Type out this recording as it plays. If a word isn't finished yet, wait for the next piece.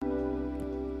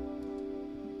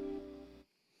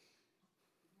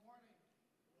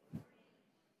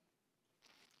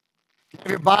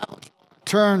Your Bible,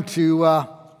 turn to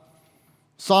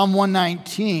Psalm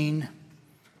 119,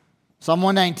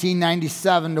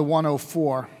 97 to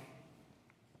 104.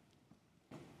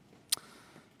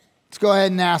 Let's go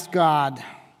ahead and ask God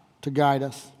to guide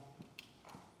us.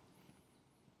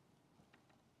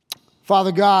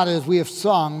 Father God, as we have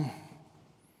sung,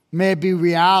 may it be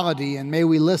reality, and may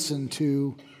we listen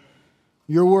to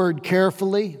your word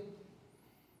carefully,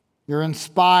 your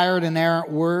inspired,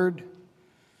 inerrant word.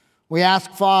 We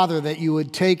ask, Father, that you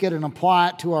would take it and apply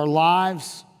it to our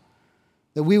lives,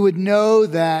 that we would know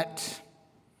that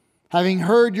having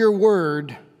heard your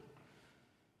word,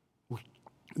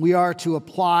 we are to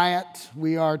apply it,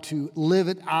 we are to live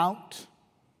it out,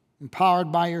 empowered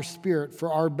by your Spirit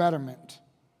for our betterment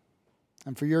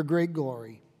and for your great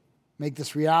glory. Make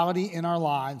this reality in our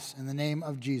lives in the name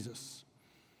of Jesus.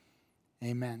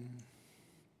 Amen.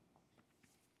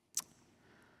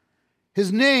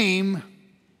 His name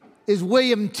is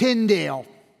William Tyndale.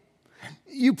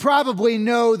 You probably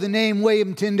know the name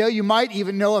William Tyndale. You might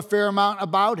even know a fair amount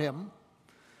about him.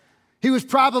 He was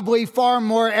probably far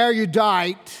more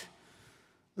erudite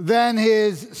than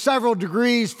his several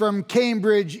degrees from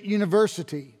Cambridge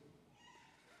University.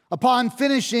 Upon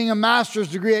finishing a master's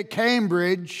degree at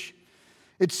Cambridge,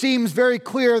 it seems very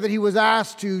clear that he was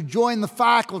asked to join the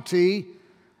faculty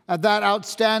at that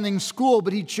outstanding school,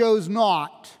 but he chose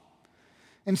not.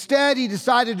 Instead, he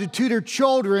decided to tutor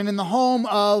children in the home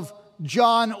of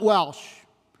John Welsh.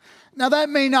 Now, that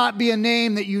may not be a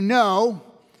name that you know,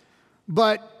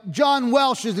 but John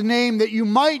Welsh is a name that you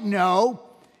might know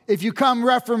if you come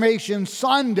Reformation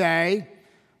Sunday.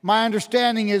 My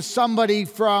understanding is somebody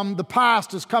from the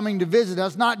past is coming to visit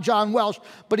us, not John Welsh,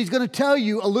 but he's going to tell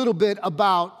you a little bit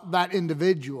about that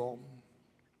individual.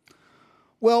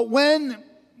 Well, when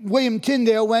William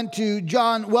Tyndale went to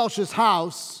John Welsh's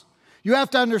house, you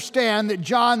have to understand that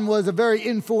John was a very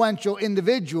influential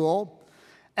individual,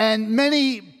 and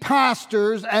many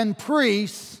pastors and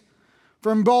priests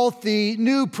from both the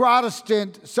New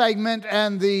Protestant segment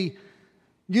and the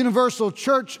Universal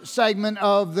Church segment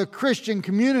of the Christian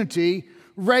community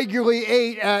regularly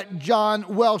ate at John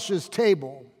Welsh's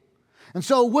table. And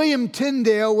so William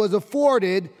Tyndale was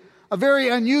afforded a very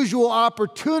unusual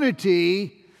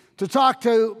opportunity to talk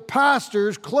to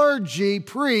pastors, clergy,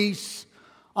 priests,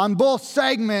 on both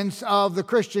segments of the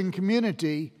Christian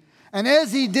community. And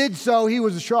as he did so, he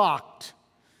was shocked.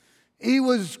 He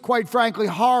was, quite frankly,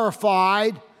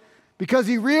 horrified because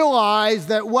he realized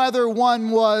that whether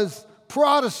one was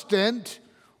Protestant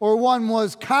or one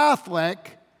was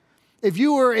Catholic, if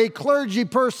you were a clergy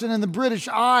person in the British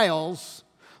Isles,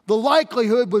 the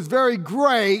likelihood was very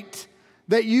great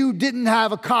that you didn't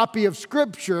have a copy of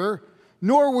Scripture,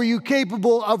 nor were you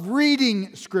capable of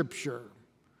reading Scripture.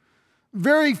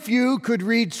 Very few could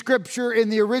read Scripture in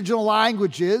the original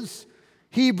languages,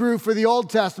 Hebrew for the Old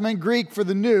Testament, Greek for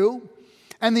the New,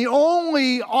 and the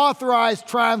only authorized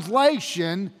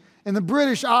translation in the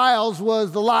British Isles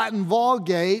was the Latin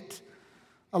Vulgate,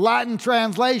 a Latin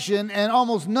translation, and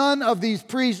almost none of these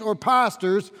priests or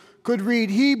pastors could read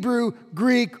Hebrew,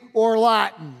 Greek, or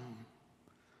Latin.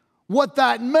 What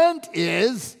that meant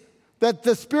is that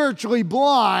the spiritually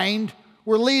blind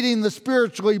were leading the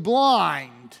spiritually blind.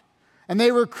 And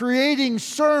they were creating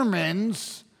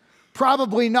sermons,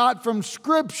 probably not from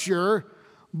Scripture,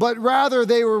 but rather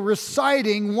they were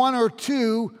reciting one or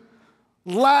two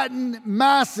Latin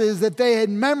masses that they had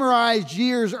memorized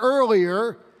years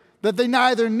earlier that they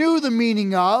neither knew the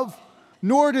meaning of,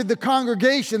 nor did the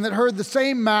congregation that heard the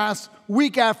same mass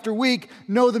week after week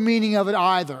know the meaning of it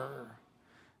either.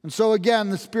 And so again,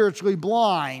 the spiritually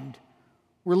blind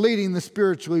were leading the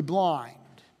spiritually blind.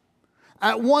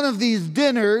 At one of these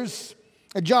dinners,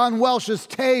 at John Welsh's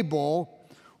table,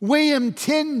 William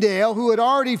Tyndale, who had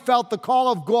already felt the call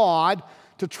of God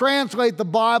to translate the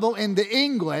Bible into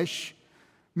English,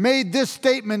 made this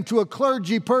statement to a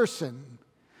clergy person.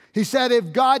 He said,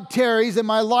 "If God tarries and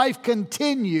my life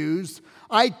continues,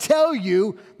 I tell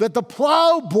you that the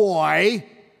plowboy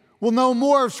will know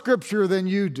more of Scripture than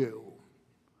you do.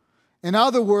 In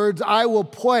other words, I will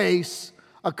place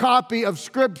a copy of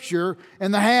Scripture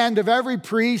in the hand of every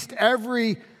priest,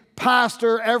 every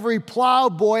pastor, every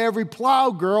plowboy, every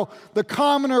plowgirl. The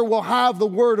commoner will have the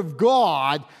Word of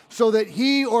God so that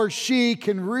he or she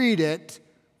can read it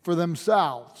for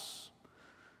themselves."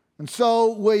 And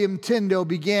so William Tyndale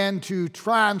began to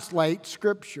translate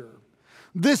Scripture.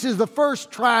 This is the first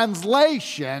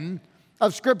translation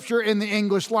of Scripture in the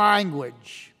English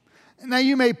language. Now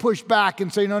you may push back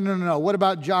and say, no. What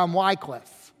about John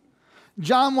Wycliffe?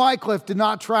 John Wycliffe did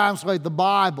not translate the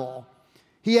Bible.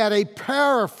 He had a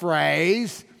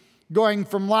paraphrase going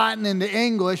from Latin into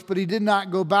English, but he did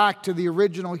not go back to the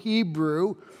original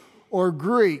Hebrew or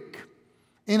Greek.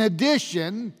 In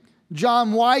addition,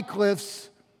 John Wycliffe's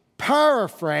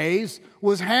paraphrase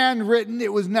was handwritten.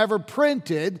 It was never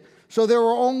printed, so there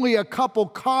were only a couple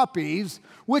copies,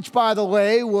 which, by the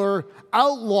way, were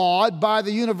outlawed by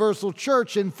the Universal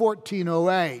Church in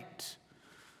 1408.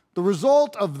 The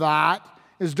result of that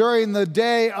is during the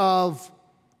day of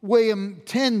William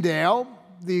Tyndale,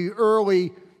 the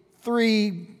early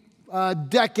 3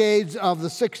 decades of the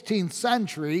 16th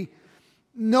century,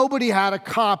 nobody had a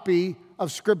copy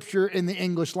of Scripture in the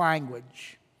English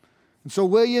language. And so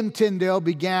William Tyndale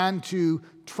began to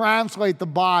translate the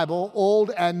Bible,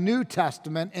 Old and New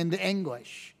Testament, into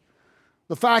English.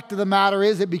 The fact of the matter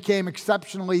is it became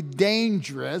exceptionally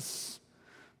dangerous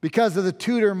because of the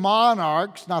Tudor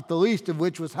monarchs, not the least of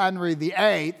which was Henry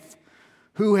VIII,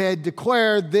 who had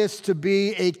declared this to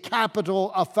be a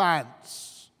capital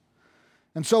offense.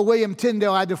 And so William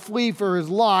Tyndale had to flee for his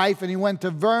life, and he went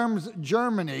to Worms,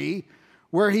 Germany,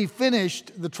 where he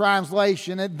finished the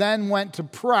translation. It then went to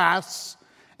press,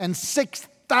 and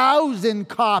 6,000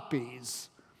 copies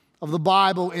of the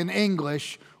Bible in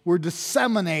English were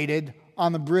disseminated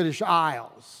on the British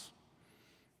Isles.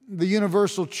 The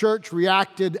Universal Church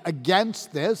reacted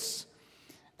against this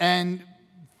and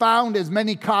found as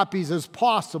many copies as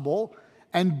possible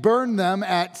and burned them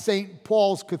at St.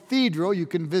 Paul's Cathedral. You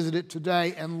can visit it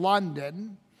today in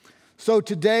London. So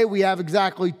today we have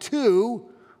exactly 2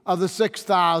 of the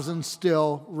 6,000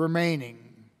 still remaining.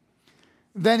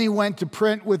 Then he went to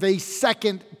print with a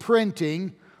second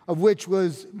printing, of which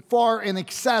was far in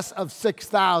excess of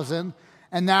 6,000,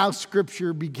 and now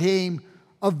Scripture became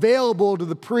available to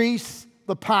the priests,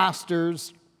 the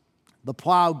pastors, the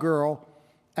plowgirl,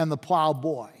 and the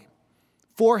plowboy.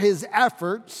 For his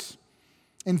efforts,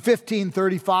 in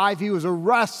 1535, he was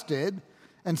arrested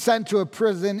and sent to a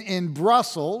prison in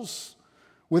Brussels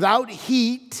without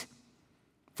heat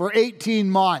for 18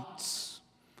 months.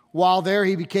 While there,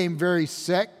 he became very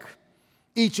sick.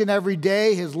 Each and every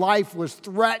day, his life was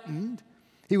threatened.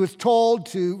 He was told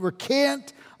to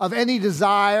recant of any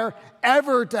desire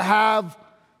ever to have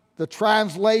the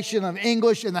translation of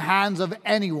English in the hands of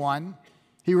anyone.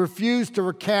 He refused to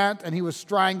recant, and he was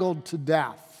strangled to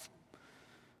death.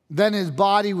 Then his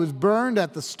body was burned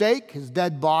at the stake, his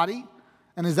dead body,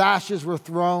 and his ashes were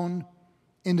thrown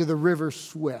into the river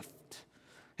Swift.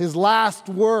 His last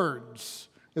words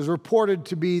is reported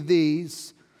to be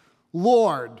these: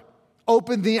 "Lord,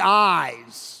 open the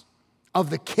eyes of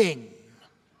the king,"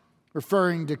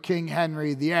 referring to King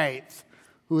Henry VIII,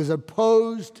 who has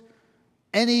opposed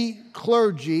any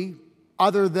clergy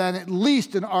other than at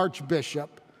least an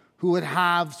archbishop who would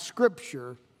have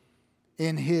Scripture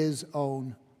in his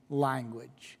own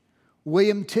language.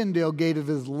 William Tyndale gave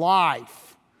his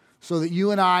life so that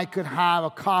you and I could have a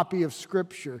copy of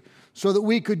Scripture, so that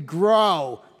we could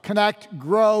grow, connect,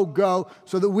 grow, go,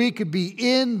 so that we could be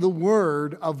in the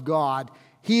Word of God.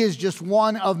 He is just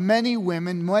one of many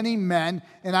women, many men,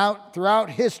 and throughout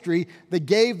history that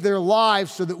gave their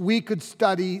lives so that we could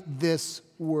study this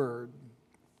Word.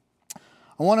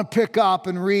 I want to pick up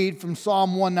and read from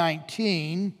Psalm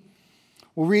 119.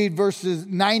 We'll read verses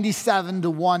 97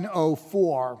 to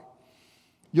 104.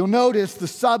 You'll notice the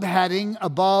subheading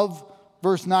above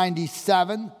verse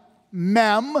 97,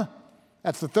 Mem.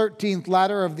 That's the 13th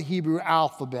letter of the Hebrew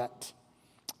alphabet.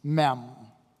 Mem.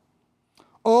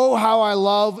 Oh, how I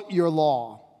love your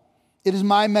law. It is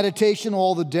my meditation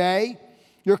all the day.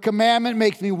 Your commandment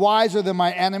makes me wiser than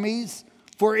my enemies,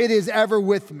 for it is ever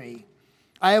with me.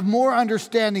 I have more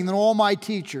understanding than all my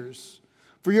teachers,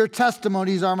 for your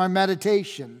testimonies are my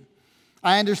meditation.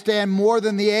 I understand more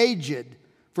than the aged,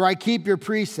 for I keep your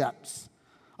precepts.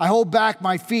 I hold back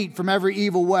my feet from every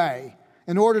evil way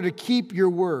in order to keep your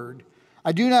word.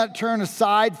 I do not turn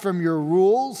aside from your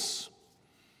rules,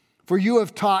 for you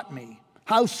have taught me.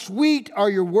 How sweet are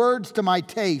your words to my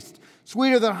taste,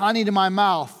 sweeter than honey to my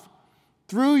mouth.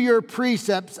 Through your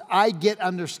precepts I get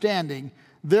understanding.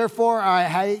 Therefore I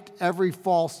hate every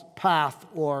false path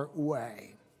or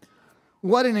way.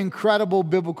 What an incredible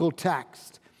biblical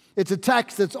text. It's a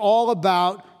text that's all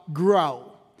about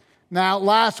grow. Now,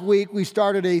 last week we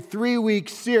started a 3-week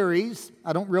series.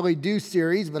 I don't really do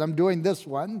series, but I'm doing this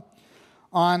one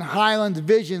on Highland's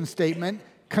vision statement,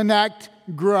 connect,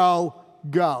 grow,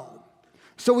 go.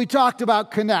 So we talked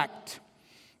about connect.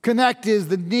 Connect is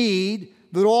the need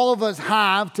that all of us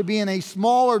have to be in a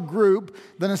smaller group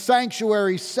than a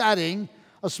sanctuary setting,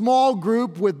 a small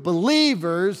group with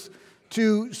believers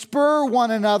to spur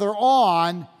one another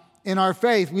on in our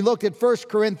faith. We looked at 1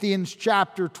 Corinthians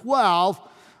chapter 12,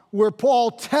 where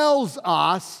Paul tells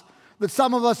us That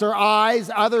some of us are eyes,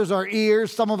 others are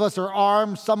ears, some of us are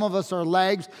arms, some of us are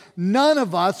legs. None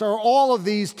of us are all of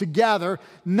these together.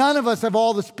 None of us have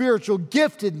all the spiritual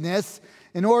giftedness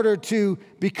in order to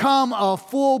become a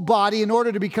full body, in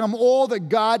order to become all that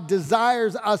God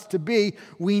desires us to be.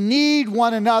 We need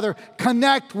one another.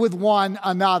 Connect with one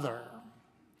another.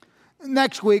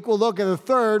 Next week, we'll look at a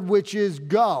third, which is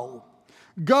go.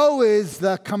 Go is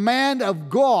the command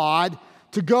of God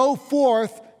to go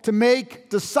forth to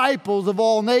make disciples of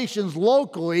all nations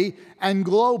locally and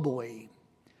globally.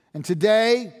 And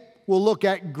today, we'll look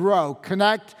at grow.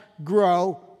 Connect,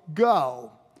 grow,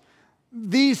 go.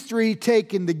 These three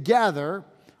taken together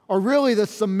are really the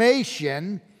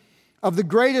summation of the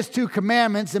greatest two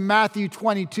commandments in Matthew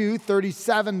 22,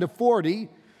 37 to 40,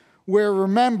 where,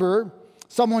 remember,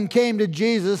 someone came to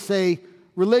Jesus, a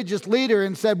religious leader,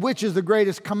 and said, "Which is the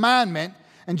greatest commandment?"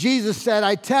 And Jesus said,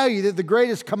 "I tell you that the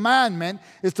greatest commandment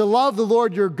is to love the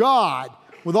Lord your God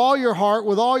with all your heart,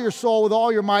 with all your soul, with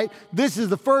all your might. This is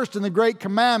the first and the great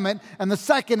commandment. And the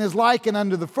second is likened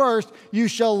unto the first. You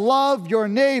shall love your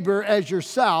neighbor as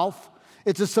yourself."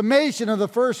 It's a summation of the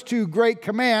first two great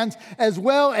commands, as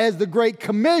well as the great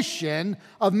commission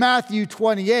of Matthew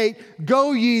 28.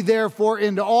 Go ye therefore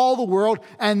into all the world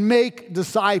and make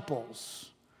disciples.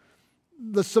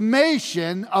 The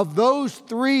summation of those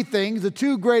three things, the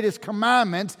two greatest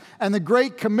commandments and the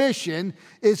Great Commission,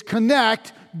 is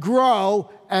connect, grow,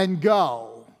 and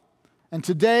go. And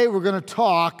today we're going to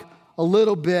talk a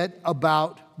little bit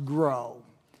about grow.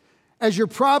 As you're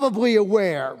probably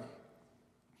aware,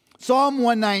 Psalm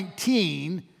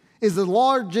 119 is the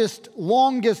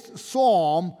longest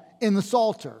psalm in the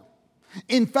Psalter.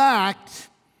 In fact,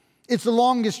 it's the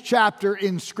longest chapter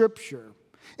in Scripture.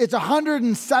 It's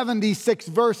 176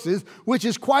 verses, which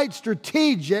is quite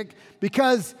strategic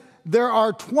because there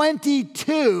are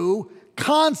 22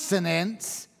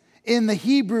 consonants in the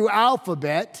Hebrew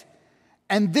alphabet,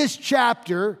 and this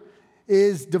chapter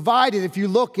is divided. If you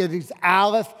look at it, it's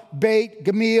Aleph, Beit,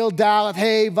 Gamil, Dalet,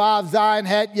 Hey, Vav, Zayin,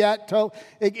 Het, Yet, To.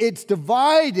 It's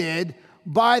divided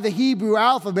by the Hebrew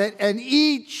alphabet, and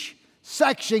each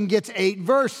section gets 8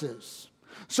 verses.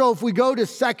 So if we go to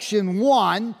section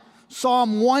 1,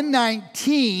 Psalm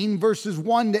 119, verses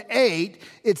 1 to 8,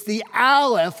 it's the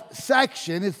Aleph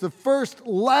section. It's the first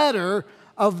letter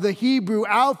of the Hebrew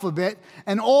alphabet,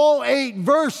 and all 8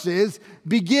 verses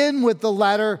begin with the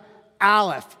letter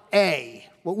Aleph, A,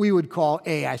 what we would call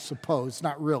A, I suppose.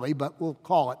 Not really, but we'll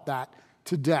call it that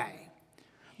today.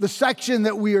 The section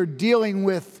that we are dealing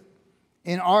with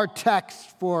in our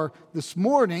text for this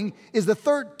morning is the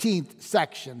 13th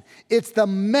section. It's the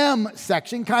Mem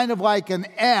section, kind of like an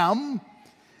M.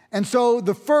 And so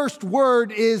the first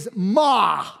word is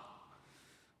Ma,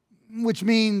 which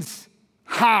means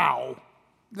how.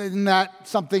 Isn't that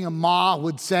something a ma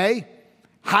would say?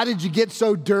 How did you get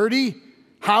so dirty?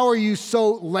 How are you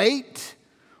so late?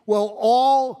 Well,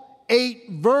 all 8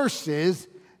 verses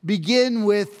begin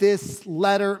with this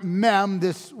letter Mem,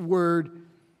 this word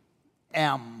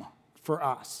M for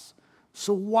us.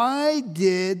 So why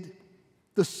did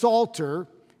the Psalter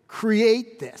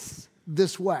create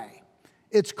this way?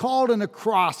 It's called an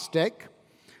acrostic.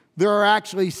 There are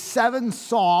actually 7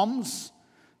 psalms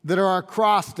that are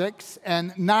acrostics,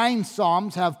 and 9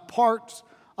 psalms have parts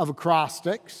of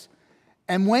acrostics.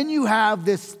 And when you have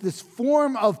this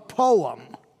form of poem,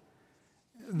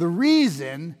 the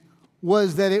reason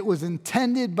was that it was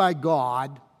intended by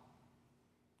God,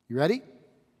 you ready?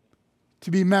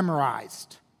 To be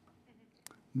memorized.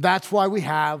 That's why we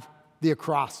have the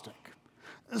acrostic.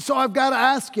 So I've got to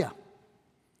ask you,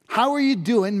 how are you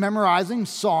doing memorizing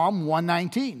Psalm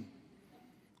 119?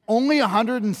 Only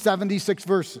 176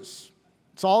 verses.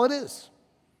 That's all it is.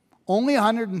 Only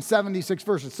 176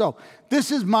 verses. So this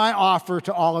is my offer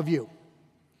to all of you.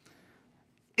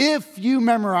 If you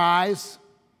memorize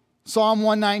Psalm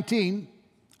 119,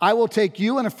 I will take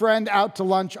you and a friend out to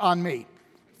lunch on me.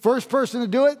 First person to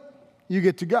do it, you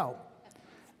get to go.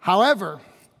 However,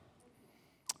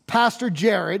 Pastor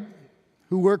Jared,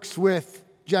 who works with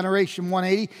Generation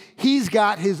 180, he's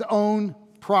got his own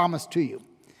promise to you.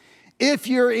 If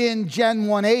you're in Gen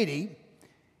 180,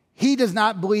 he does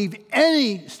not believe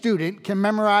any student can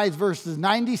memorize verses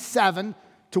 97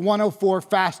 to 104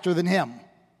 faster than him.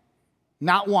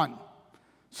 Not one.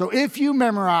 So if you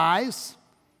memorize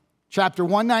chapter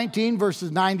 119,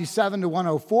 verses 97 to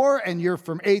 104, and you're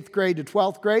from 8th grade to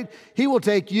 12th grade, he will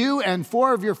take you and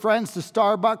 4 of your friends to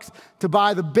Starbucks to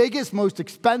buy the biggest, most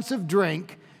expensive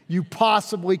drink you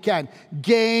possibly can.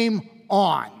 Game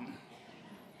on.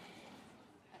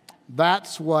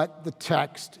 That's what the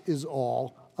text is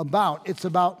all about. It's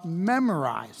about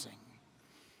memorizing.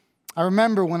 I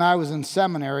remember when I was in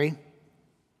seminary,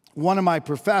 one of my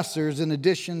professors, in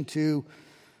addition to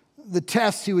the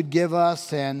tests he would give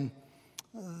us and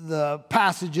the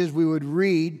passages we would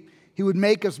read, he would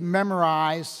make us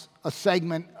memorize a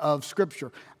segment of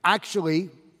Scripture. Actually,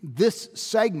 this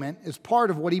segment is part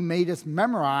of what he made us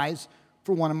memorize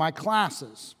for one of my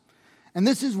classes. And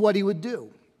this is what he would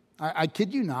do. I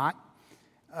kid you not.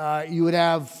 You would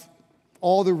have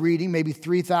all the reading, maybe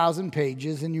 3,000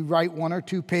 pages, and you write one or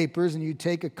two papers, and you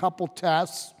take a couple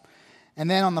tests. And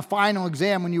then on the final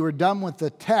exam, when you were done with the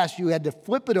test, you had to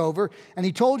flip it over, and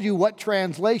he told you what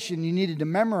translation you needed to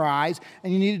memorize,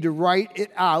 and you needed to write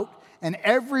it out. And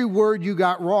every word you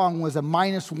got wrong was a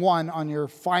 -1 on your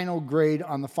final grade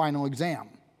on the final exam.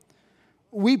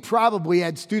 We probably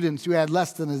had students who had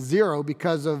less than a 0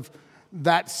 because of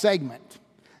that segment.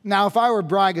 Now, if I were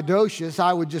braggadocious,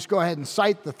 I would just go ahead and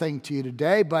cite the thing to you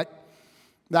today, but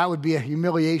that would be a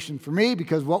humiliation for me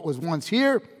because what was once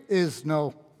here is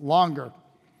no longer.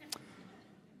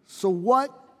 So what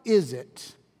is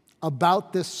it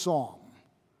about this psalm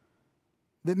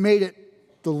that made it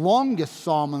the longest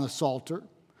psalm in the Psalter,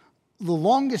 the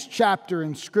longest chapter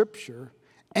in Scripture,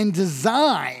 and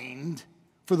designed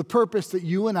for the purpose that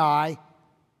you and I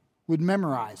would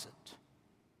memorize it?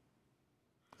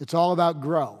 It's all about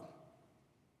grow.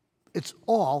 It's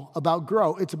all about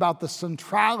grow. It's about the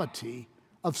centrality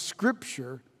of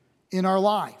Scripture in our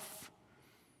life.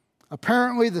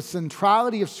 Apparently, the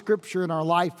centrality of Scripture in our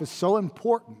life is so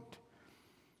important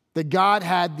that God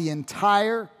had the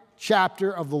entire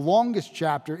chapter of the longest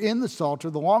chapter in the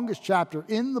Psalter, the longest chapter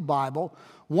in the Bible,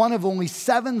 one of only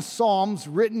 7 psalms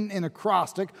written in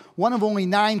acrostic, one of only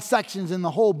 9 sections in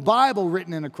the whole Bible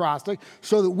written in acrostic,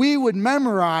 so that we would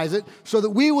memorize it, so that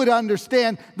we would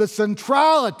understand the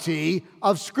centrality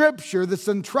of Scripture, the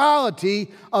centrality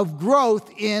of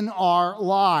growth in our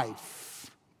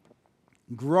life.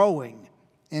 Growing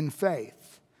in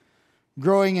faith.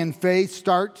 Growing in faith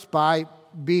starts by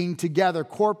being together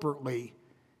corporately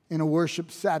in a worship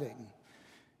setting.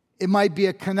 It might be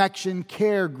a connection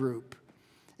care group.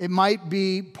 It might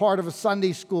be part of a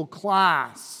Sunday school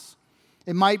class.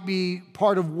 It might be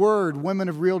part of Word, Women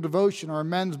of Real Devotion, or a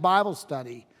men's Bible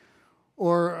study,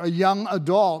 or a young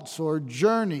adults, or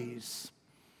journeys.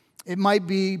 It might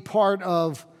be part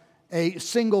of a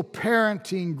single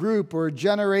parenting group, or a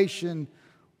Generation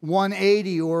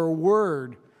 180, or a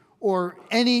Word, or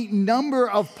any number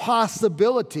of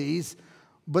possibilities.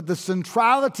 But the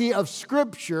centrality of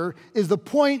Scripture is the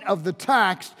point of the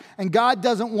text, and God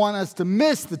doesn't want us to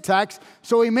miss the text,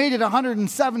 so He made it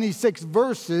 176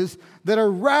 verses that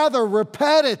are rather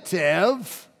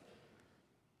repetitive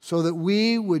so that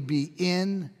we would be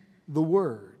in the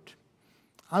Word.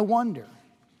 I wonder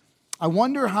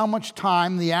how much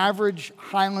time the average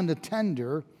Highland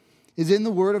attender is in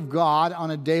the Word of God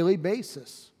on a daily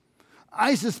basis.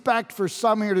 I suspect for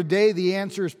some here today, the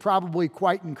answer is probably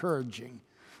quite encouraging.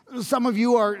 Some of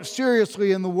you are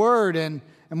seriously in the Word, and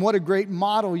what a great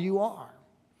model you are.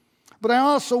 But I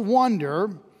also wonder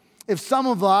if some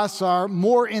of us are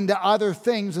more into other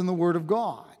things than the Word of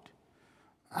God.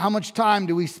 How much time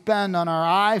do we spend on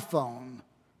our iPhone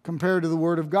compared to the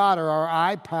Word of God, or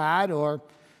our iPad, or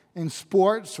in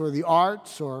sports, or the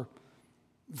arts, or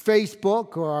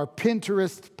Facebook, or our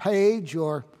Pinterest page,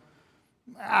 or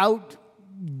out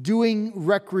doing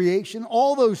recreation?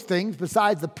 All those things,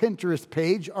 besides the Pinterest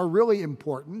page, are really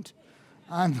important.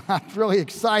 I'm not really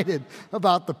excited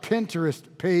about the Pinterest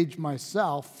page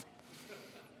myself.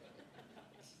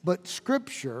 But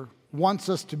Scripture wants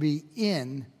us to be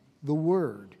in the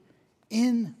Word.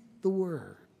 In the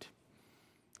Word.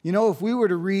 You know, if we were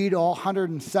to read all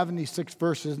 176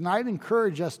 verses, and I'd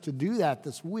encourage us to do that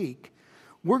this week,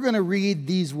 we're going to read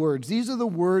these words. These are the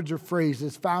words or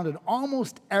phrases found in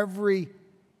almost every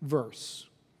verse.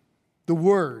 The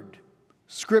Word,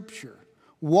 Scripture,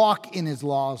 walk in His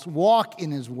laws, walk in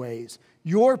His ways,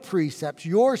 your precepts,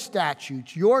 your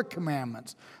statutes, your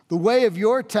commandments, the way of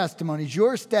your testimonies,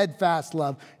 your steadfast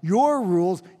love, your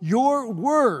rules, your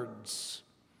words.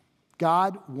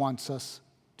 God wants us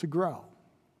to grow.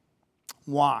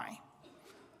 Why?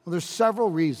 Well, there's several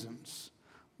reasons,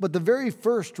 but the very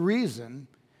first reason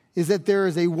is that there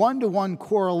is a one-to-one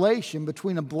correlation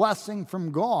between a blessing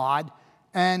from God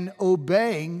and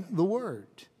obeying the Word.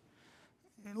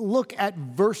 Look at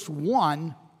verse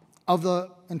 1 of the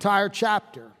entire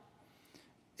chapter.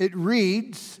 It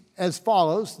reads as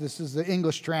follows. This is the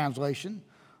English translation.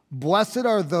 Blessed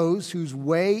are those whose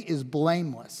way is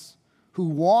blameless, who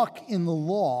walk in the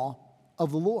law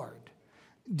of the Lord.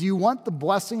 Do you want the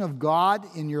blessing of God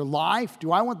in your life?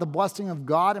 Do I want the blessing of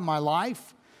God in my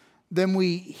life? Then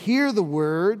we hear the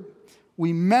Word,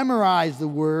 we memorize the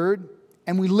Word,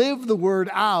 and we live the Word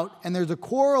out, and there's a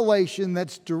correlation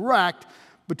that's direct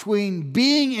between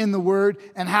being in the Word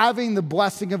and having the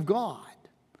blessing of God.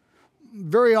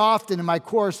 Very often in my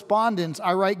correspondence,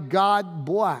 I write God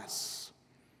bless,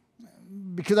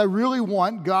 because I really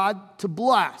want God to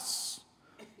bless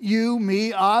you,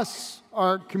 me, us,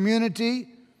 our community.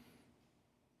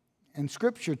 And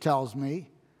Scripture tells me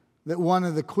that one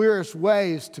of the clearest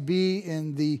ways to be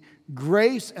in the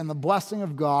grace and the blessing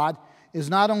of God is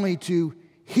not only to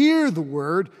hear the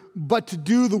Word, but to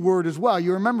do the Word as well.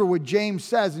 You remember what James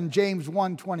says in James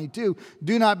 1:22,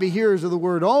 do not be hearers of the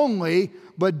Word only,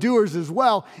 but doers as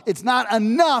well. It's not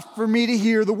enough for me to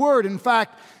hear the Word. In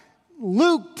fact,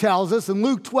 Luke tells us in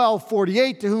Luke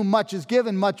 12:48, to whom much is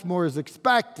given, much more is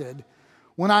expected.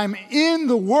 When I'm in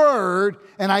the Word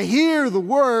and I hear the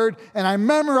Word and I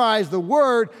memorize the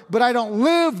Word, but I don't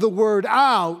live the Word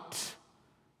out,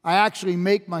 I actually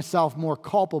make myself more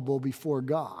culpable before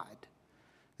God.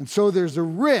 And so there's a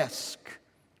risk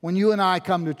when you and I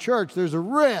come to church. There's a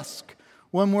risk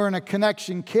when we're in a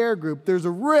connection care group. There's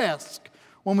a risk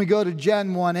when we go to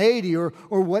Gen 180 or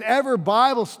whatever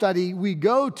Bible study we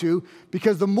go to,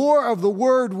 because the more of the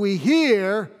Word we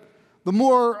hear, the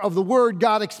more of the Word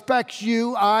God expects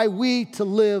you, we to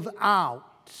live out.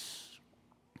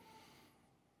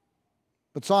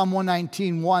 But Psalm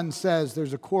 119:1 says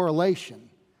there's a correlation.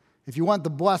 If you want the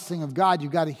blessing of God,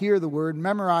 you've got to hear the Word,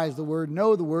 memorize the Word,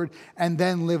 know the Word, and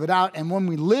then live it out. And when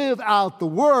we live out the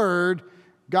Word,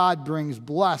 God brings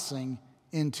blessing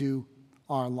into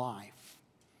our life.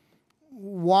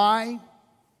 Why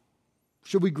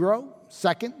should we grow?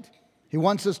 Second, He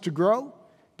wants us to grow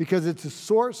because it's a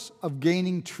source of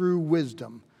gaining true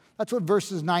wisdom. That's what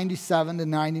verses 97 to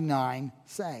 99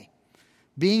 say.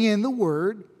 Being in the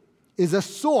Word is a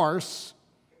source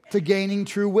to gaining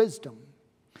true wisdom.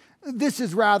 This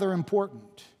is rather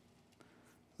important.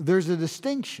 There's a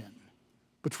distinction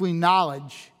between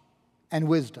knowledge and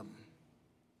wisdom.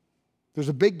 There's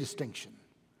a big distinction.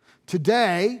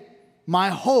 Today, my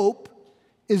hope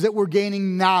is that we're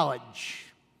gaining knowledge.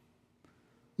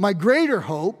 My greater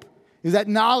hope is that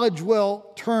knowledge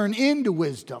will turn into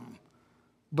wisdom,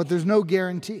 but there's no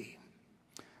guarantee.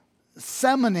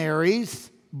 Seminaries,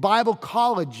 Bible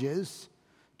colleges,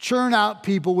 churn out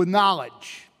people with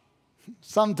knowledge.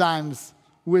 Sometimes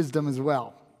wisdom as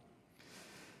well.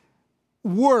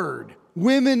 Word,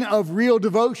 women of real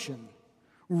devotion,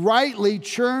 rightly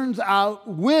churns out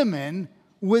women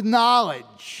with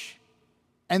knowledge,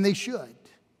 and they should.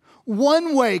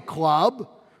 One Way Club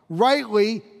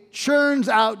rightly churns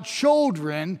out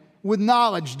children with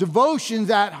knowledge. Devotions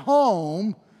at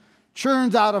Home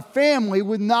churns out a family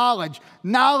with knowledge.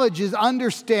 Knowledge is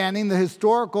understanding the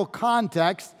historical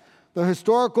context, the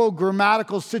historical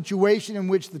grammatical situation in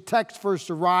which the text first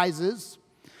arises.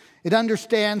 It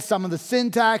understands some of the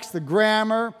syntax, the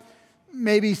grammar,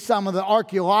 maybe some of the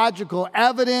archaeological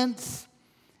evidence.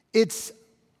 It's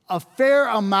a fair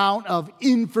amount of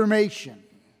information.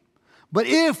 But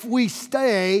if we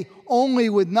stay only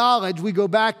with knowledge, we go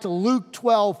back to Luke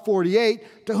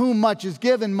 12:48, to whom much is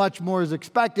given, much more is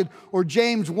expected, or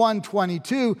James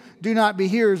 1:22, do not be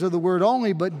hearers of the word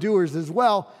only, but doers as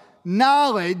well.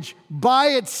 Knowledge by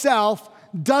itself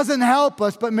doesn't help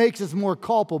us, but makes us more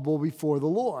culpable before the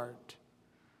Lord.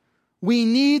 We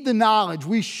need the knowledge.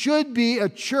 We should be a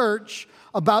church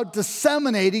about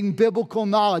disseminating biblical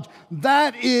knowledge.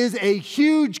 That is a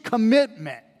huge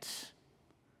commitment.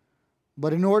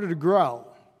 But in order to grow,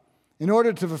 in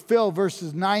order to fulfill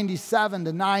verses 97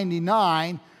 to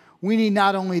 99, we need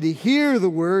not only to hear the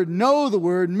word, know the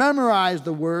word, memorize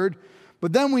the word,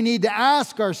 but then we need to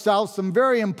ask ourselves some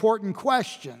very important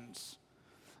questions.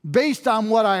 Based on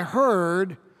what I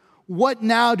heard, what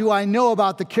now do I know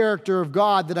about the character of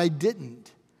God that I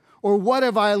didn't? Or what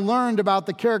have I learned about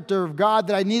the character of God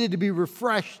that I needed to be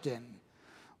refreshed in?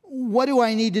 What do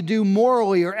I need to do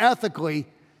morally or ethically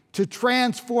to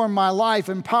transform my life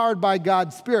empowered by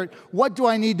God's Spirit? What do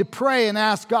I need to pray and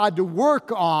ask God to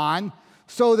work on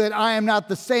so that I am not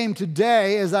the same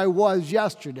today as I was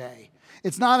yesterday?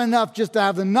 It's not enough just to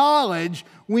have the knowledge.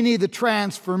 We need the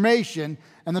transformation,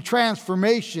 and the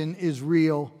transformation is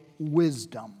real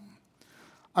wisdom.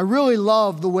 I really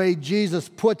love the way Jesus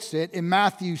puts it in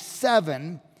Matthew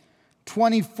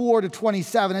 7:24 to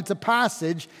 27. It's a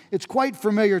passage, it's quite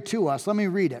familiar to us. Let me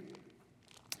read it.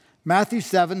 Matthew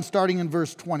 7, starting in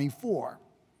verse 24.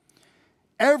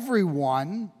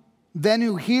 Everyone then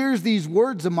who hears these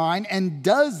words of mine and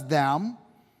does them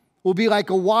will be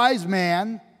like a wise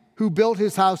man who built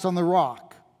his house on the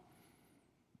rock.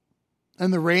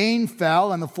 And the rain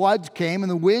fell, and the floods came, and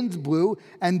the winds blew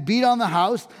and beat on the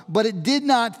house, but it did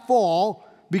not fall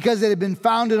because it had been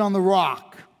founded on the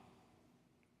rock.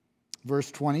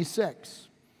 Verse 26.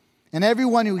 And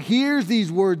everyone who hears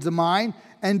these words of mine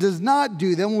and does not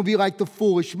do them will be like the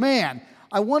foolish man.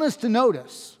 I want us to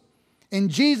notice, in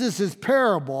Jesus'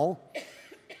 parable,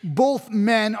 both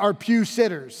men are pew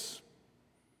sitters.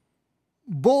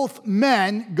 Both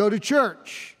men go to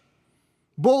church.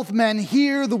 Both men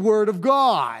hear the word of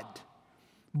God.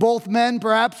 Both men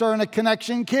perhaps are in a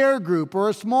connection care group or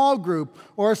a small group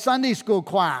or a Sunday school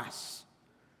class.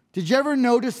 Did you ever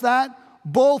notice that?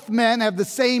 Both men have the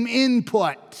same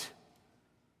input.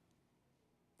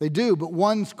 They do, but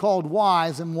one's called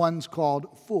wise and one's called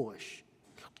foolish.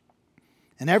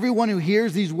 And everyone who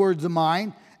hears these words of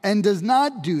mine and does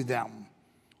not do them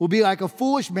will be like a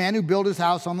foolish man who built his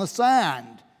house on the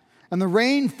sand. And the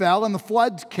rain fell and the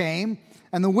floods came,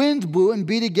 and the winds blew and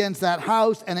beat against that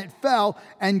house, and it fell,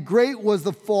 and great was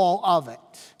the fall of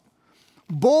it.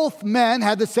 Both men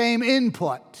had the same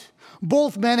input.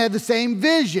 Both men had the same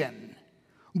vision.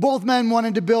 Both men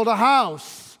wanted to build a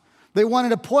house. They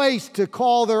wanted a place to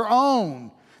call their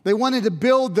own. They wanted to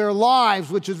build their lives,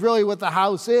 which is really what the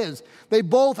house is. They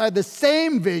both had the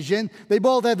same vision. They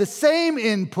both had the same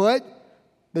input.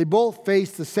 They both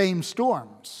faced the same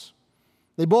storms.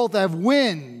 They both have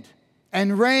wind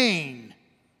and rain.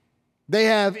 They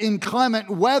have inclement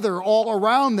weather all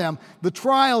around them, the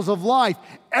trials of life.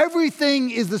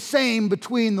 Everything is the same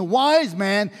between the wise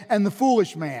man and the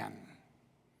foolish man.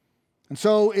 And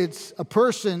so it's a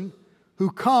person who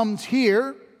comes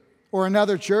here or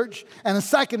another church, and a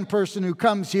second person who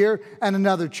comes here and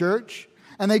another church,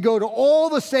 and they go to all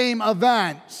the same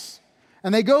events,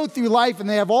 and they go through life and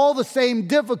they have all the same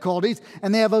difficulties,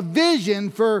 and they have a vision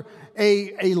for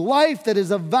a life that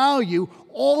is of value.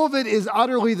 All of it is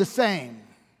utterly the same.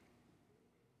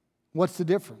 What's the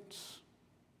difference?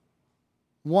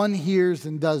 One hears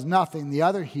and does nothing. The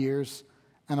other hears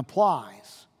and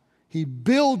applies. He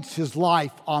builds his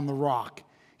life on the rock.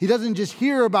 He doesn't just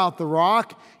hear about the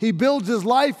rock. He builds his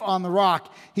life on the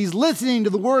rock. He's listening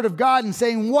to the word of God and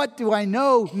saying, what do I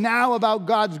know now about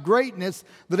God's greatness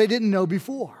that I didn't know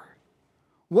before?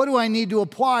 What do I need to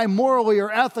apply morally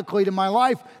or ethically to my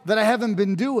life that I haven't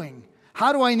been doing?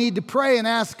 How do I need to pray and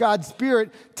ask God's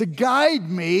Spirit to guide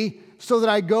me so that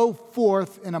I go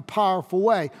forth in a powerful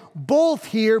way? Both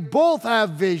hear, both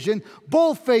have vision,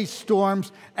 both face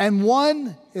storms, and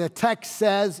one, the text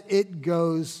says, it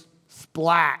goes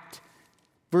splat.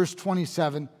 Verse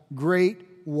 27, great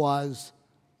was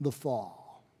the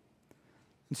fall.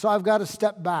 And so I've got to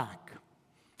step back,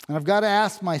 and I've got to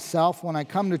ask myself when I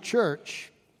come to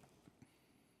church,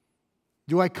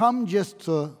 do I come just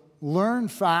to learn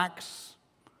facts,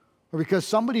 or because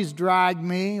somebody's dragged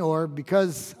me, or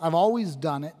because I've always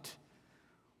done it?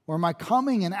 Or am I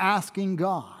coming and asking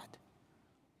God,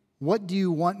 what do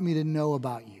you want me to know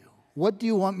about you? What do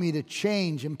you want me to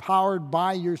change, empowered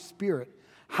by your Spirit?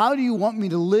 How do you want me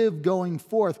to live going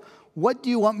forth? What do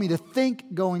you want me to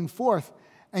think going forth?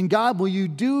 And God, will you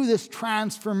do this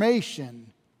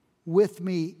transformation with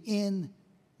me, in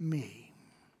me?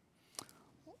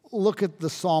 Look at the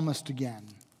psalmist again.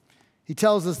 He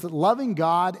tells us that loving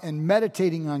God and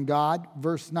meditating on God,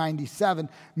 verse 97,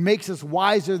 makes us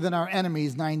wiser than our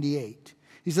enemies, 98.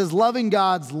 He says loving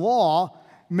God's law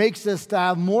makes us to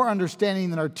have more understanding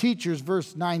than our teachers,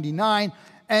 verse 99,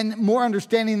 and more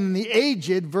understanding than the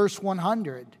aged, verse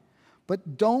 100.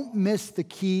 But don't miss the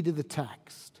key to the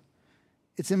text.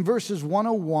 It's in verses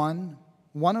 101,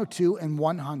 102, and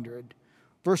 100.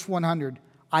 Verse 100,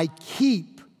 I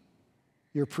keep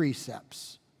your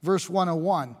precepts. Verse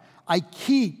 101, I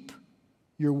keep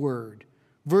your word.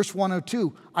 Verse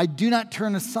 102, I do not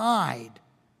turn aside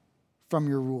from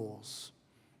your rules.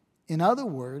 In other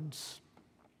words,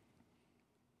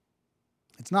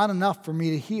 it's not enough for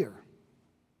me to hear.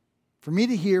 For me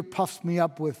to hear puffs me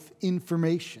up with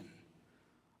information.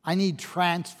 I need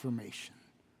transformation.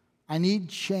 I need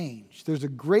change. There's a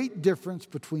great difference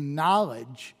between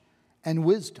knowledge and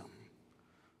wisdom.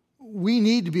 We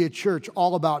need to be a church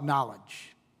all about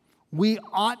knowledge. We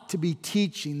ought to be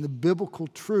teaching the biblical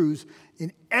truths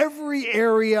in every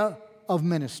area of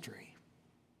ministry.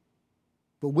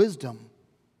 But wisdom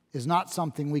is not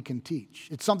something we can teach.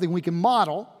 It's something we can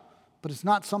model, but it's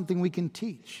not something we can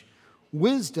teach.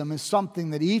 Wisdom is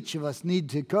something that each of us need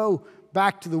to go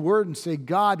back to the Word and say,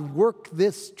 God, work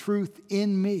this truth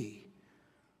in me.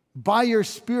 By your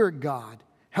Spirit, God,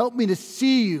 help me to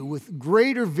see you with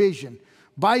greater vision.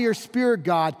 By your Spirit,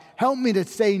 God, help me to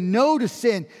say no to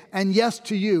sin and yes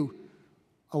to you.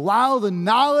 Allow the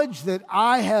knowledge that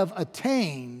I have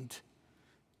attained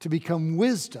to become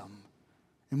wisdom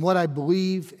in what I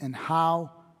believe and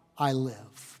how I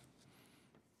live.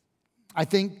 I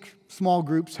think small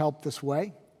groups help this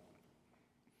way.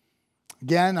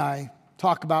 Again, I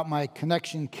talk about my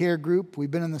Connection Care group.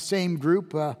 We've been in the same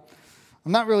group. I'm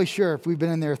not really sure if we've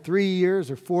been in there 3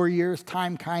 years or 4 years.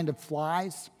 Time kind of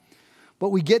flies. But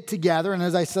we get together, and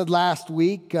as I said last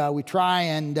week, we try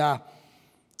and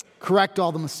correct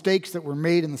all the mistakes that were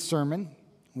made in the sermon.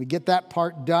 We get that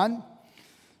part done.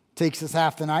 Takes us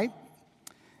half the night.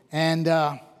 And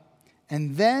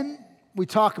then we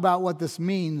talk about what this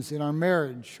means in our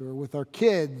marriage or with our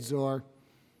kids, or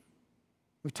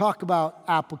we talk about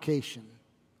application.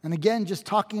 And again, just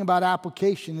talking about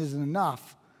application isn't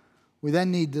enough. We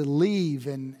then need to leave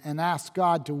and ask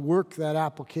God to work that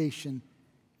application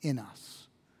in us.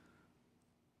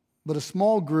 But a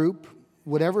small group,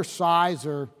 whatever size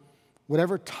or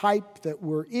whatever type that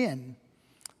we're in,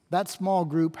 that small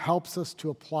group helps us to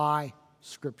apply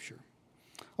Scripture.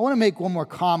 I want to make one more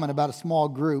comment about a small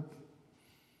group.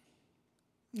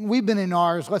 We've been in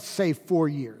ours, let's say 4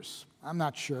 years. I'm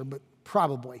not sure, but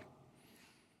probably.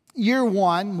 Year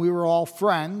one, we were all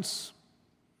friends,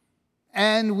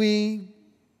 and we,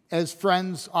 as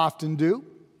friends often do,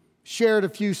 shared a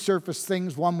few surface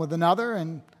things one with another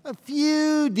and a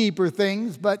few deeper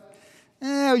things, but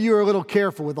you were a little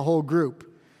careful with the whole group.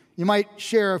 You might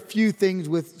share a few things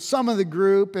with some of the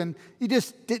group, and you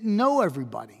just didn't know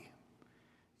everybody.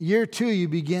 Year two, you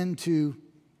begin to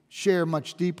share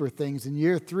much deeper things. In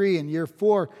year 3 and year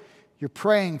 4, you're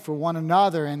praying for one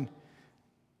another.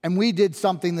 And we did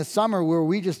something this summer where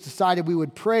we just decided we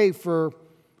would pray for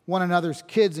one another's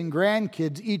kids and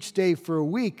grandkids each day for a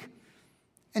week.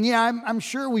 And yeah, I'm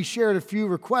sure we shared a few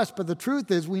requests, but the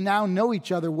truth is we now know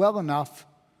each other well enough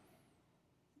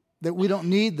that we don't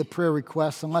need the prayer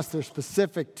requests unless they're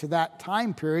specific to that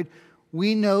time period.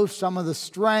 We know some of the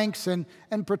strengths and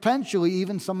potentially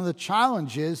even some of the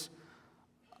challenges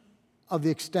of the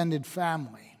extended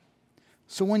family.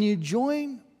 So when you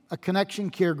join a Connection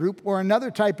Care group or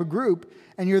another type of group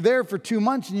and you're there for 2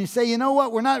 months and you say, you know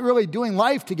what, we're not really doing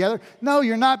life together. No,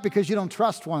 you're not, because you don't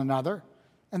trust one another.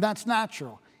 And that's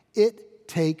natural. It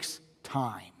takes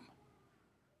time.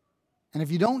 And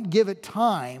if you don't give it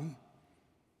time,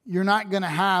 you're not going to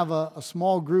have a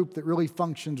small group that really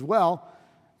functions well.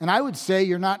 And I would say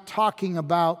you're not talking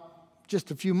about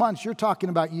just a few months. You're talking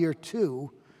about year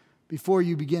 2 before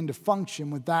you begin to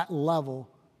function with that level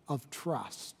of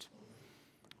trust.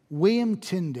 William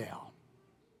Tyndale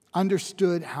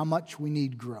understood how much we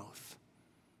need growth.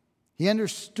 He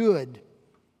understood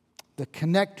the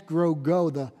connect, grow, go,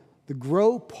 the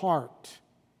grow part,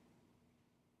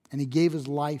 and he gave his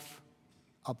life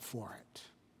up for it.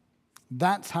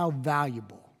 That's how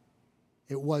valuable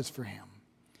it was for him.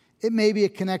 It may be a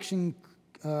Connection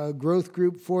growth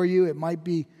group for you. It might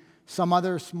be some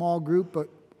other small group, but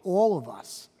all of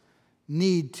us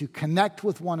need to connect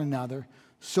with one another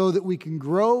so that we can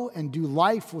grow and do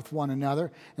life with one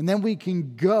another, and then we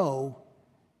can go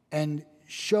and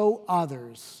show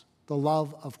others the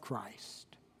love of Christ.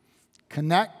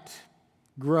 Connect,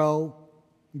 grow,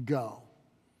 go.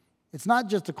 It's not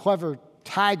just a clever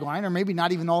tagline, or maybe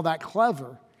not even all that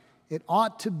clever. It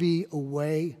ought to be a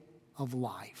way of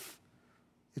life.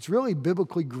 It's really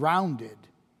biblically grounded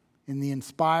in the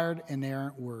inspired,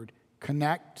 inerrant word.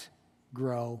 Connect,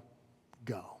 grow,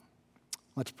 go.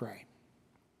 Let's pray.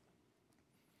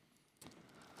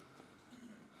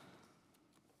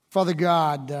 Father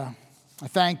God, I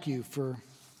thank you for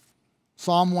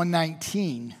Psalm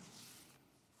 119,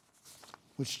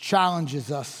 which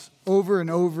challenges us over and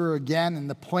over again in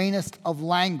the plainest of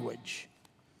language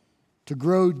to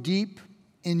grow deep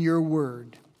in your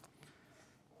word.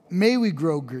 May we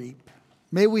grow deep.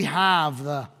 May we have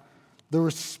the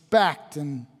respect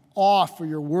and awe for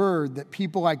your word that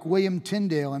people like William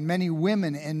Tyndale and many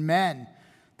women and men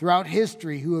throughout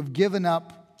history who have given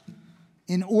up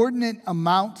inordinate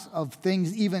amounts of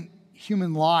things, even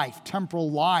human life,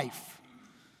 temporal life,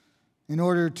 in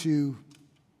order to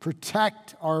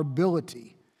protect our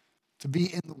ability to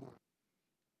be in the Word.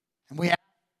 And we have to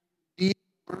be in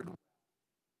the Word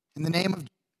in the name of Jesus.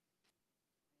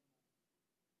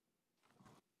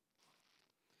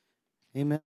 Amen.